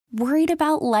Worried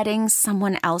about letting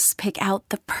someone else pick out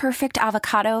the perfect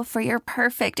avocado for your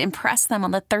perfect impress them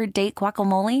on the third date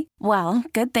guacamole? Well,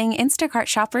 good thing Instacart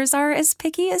shoppers are as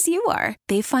picky as you are.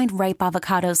 They find ripe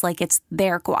avocados like it's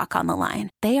their guac on the line.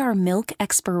 They are milk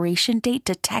expiration date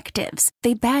detectives.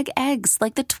 They bag eggs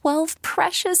like the 12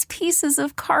 precious pieces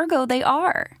of cargo they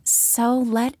are. So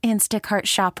let Instacart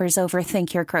shoppers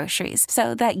overthink your groceries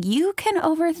so that you can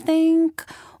overthink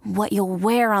what you'll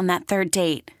wear on that third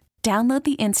date. Download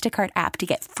the Instacart app to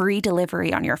get free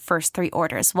delivery on your first 3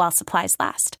 orders while supplies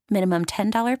last. Minimum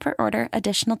 $10 per order.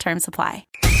 Additional terms apply.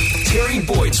 Terry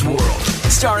Boyd's World,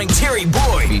 starring Terry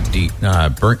Boyd. Beat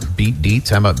Deets.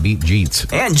 How about Beat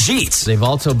Jeets? And Jeets. They've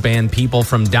also banned people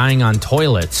from dying on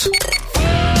toilets.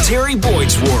 Terry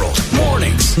Boyd's World,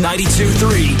 mornings,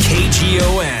 92.3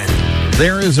 KGON.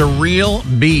 There is a real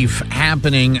beef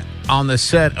happening on the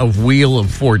set of Wheel of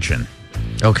Fortune.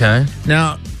 Okay.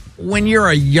 Now, when you're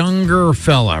a younger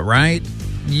fella, right,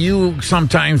 you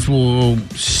sometimes will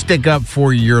stick up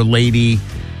for your lady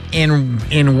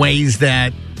in ways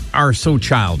that are so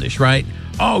childish, right?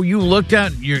 Oh, you're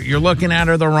looking at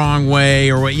her the wrong way,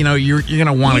 or what? You're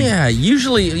gonna want to. Yeah,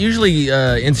 usually,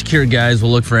 insecure guys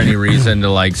will look for any reason to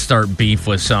like start beef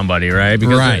with somebody, right?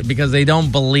 Because they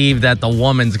don't believe that the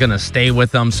woman's gonna stay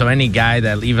with them. So any guy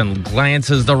that even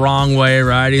glances the wrong way,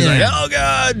 right? He's like, oh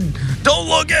God, don't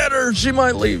look at her. She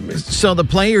might leave me. So the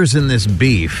players in this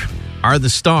beef are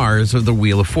the stars of the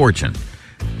Wheel of Fortune.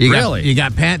 You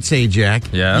got Pat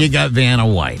Sajak. Yeah. You got Vanna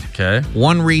White. Okay.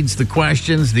 One reads the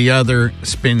questions, the other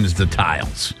spins the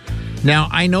tiles. Now,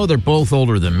 I know they're both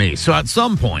older than me, so at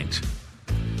some point,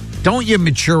 don't you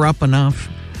mature up enough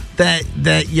that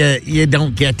you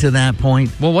don't get to that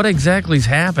point? Well, what exactly is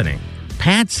happening?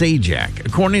 Pat Sajak,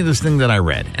 according to this thing that I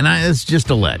read, and it's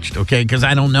just alleged, okay, because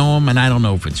I don't know him and I don't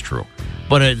know if it's true,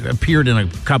 but it appeared in a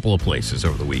couple of places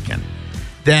over the weekend,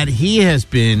 that he has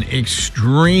been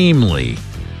extremely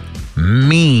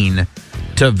mean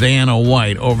to Vanna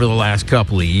White over the last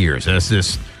couple of years. As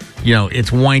this,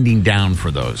 it's winding down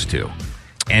for those two.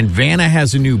 And Vanna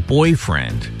has a new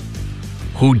boyfriend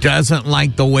who doesn't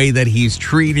like the way that he's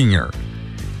treating her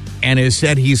and has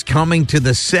said he's coming to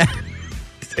the set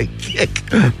to kick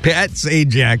Pat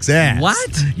Sajak's ass.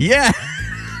 What? Yeah.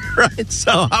 Right.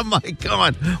 So I'm like, come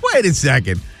on, wait a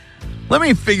second. Let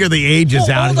me figure the ages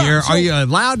out here. Are you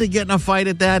allowed to get in a fight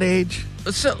at that age?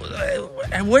 So,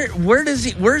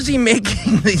 where's he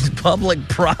making these public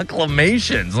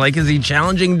proclamations? Like, is he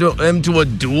challenging him to a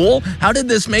duel? How did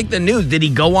this make the news? Did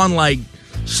he go on, like,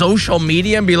 social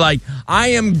media and be like, I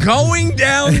am going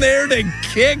down there to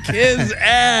kick his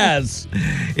ass?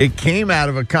 It came out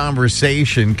of a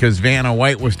conversation because Vanna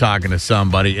White was talking to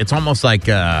somebody. It's almost like,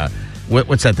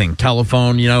 what's that thing?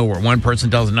 Telephone, where one person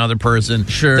tells another person.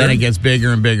 Sure. Then it gets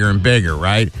bigger and bigger and bigger,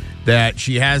 right? That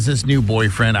she has this new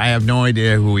boyfriend. I have no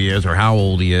idea who he is or how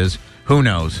old he is. Who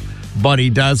knows? But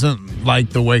he doesn't like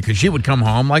the way, because she would come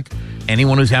home, like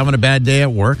anyone who's having a bad day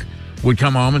at work, would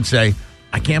come home and say,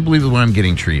 I can't believe the way I'm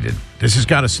getting treated. This has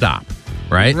got to stop,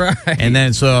 right? Right. And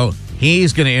then so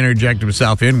he's going to interject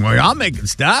himself in, well, I'll make it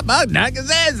stop. I'll knock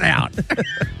his ass out.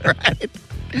 Right?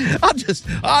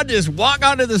 I'll just walk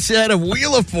onto the set of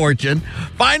Wheel of Fortune,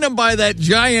 find him by that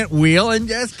giant wheel, and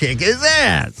just kick his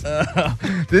ass.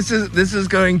 This is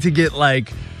going to get like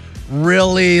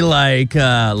really like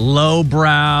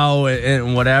lowbrow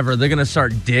and whatever. They're gonna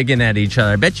start digging at each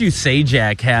other. I bet you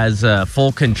Sajak has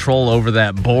full control over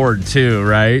that board too,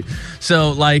 right?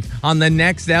 So like on the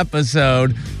next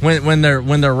episode, when they're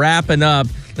wrapping up,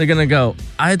 they're going to go,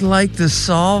 I'd like to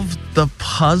solve the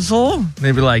puzzle.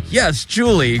 They'd be like, yes,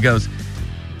 Julie. He goes,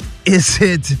 is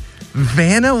it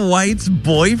Vanna White's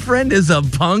boyfriend is a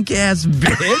punk-ass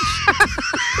bitch?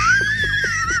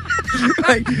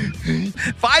 Like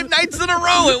 5 nights in a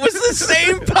row, it was the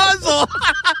same puzzle.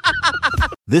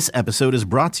 This episode is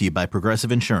brought to you by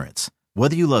Progressive Insurance.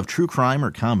 Whether you love true crime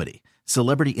or comedy,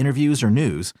 celebrity interviews or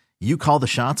news, you call the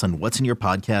shots on what's in your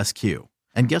podcast queue.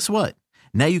 And guess what?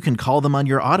 Now you can call them on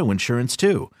your auto insurance,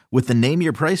 too, with the Name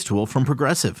Your Price tool from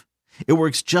Progressive. It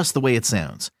works just the way it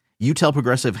sounds. You tell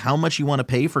Progressive how much you want to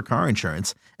pay for car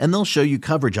insurance, and they'll show you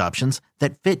coverage options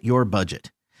that fit your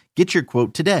budget. Get your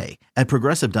quote today at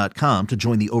Progressive.com to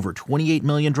join the over 28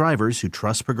 million drivers who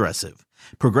trust Progressive.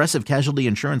 Progressive Casualty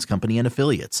Insurance Company and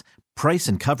Affiliates. Price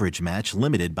and coverage match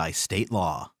limited by state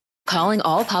law. Calling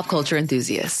all pop culture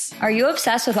enthusiasts. Are you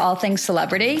obsessed with all things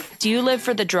celebrity? Do you live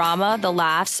for the drama, the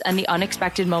laughs, and the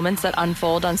unexpected moments that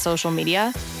unfold on social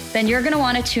media? then you're going to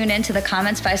want to tune in to the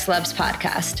Comments by Celebs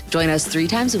podcast. Join us 3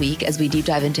 times a week as we deep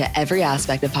dive into every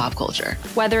aspect of pop culture.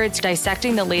 Whether it's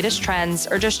dissecting the latest trends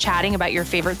or just chatting about your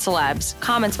favorite celebs,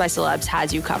 Comments by Celebs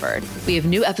has you covered. We have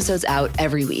new episodes out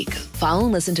every week. Follow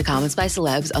and listen to Comments by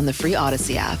Celebs on the free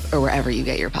Odyssey app or wherever you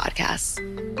get your podcasts.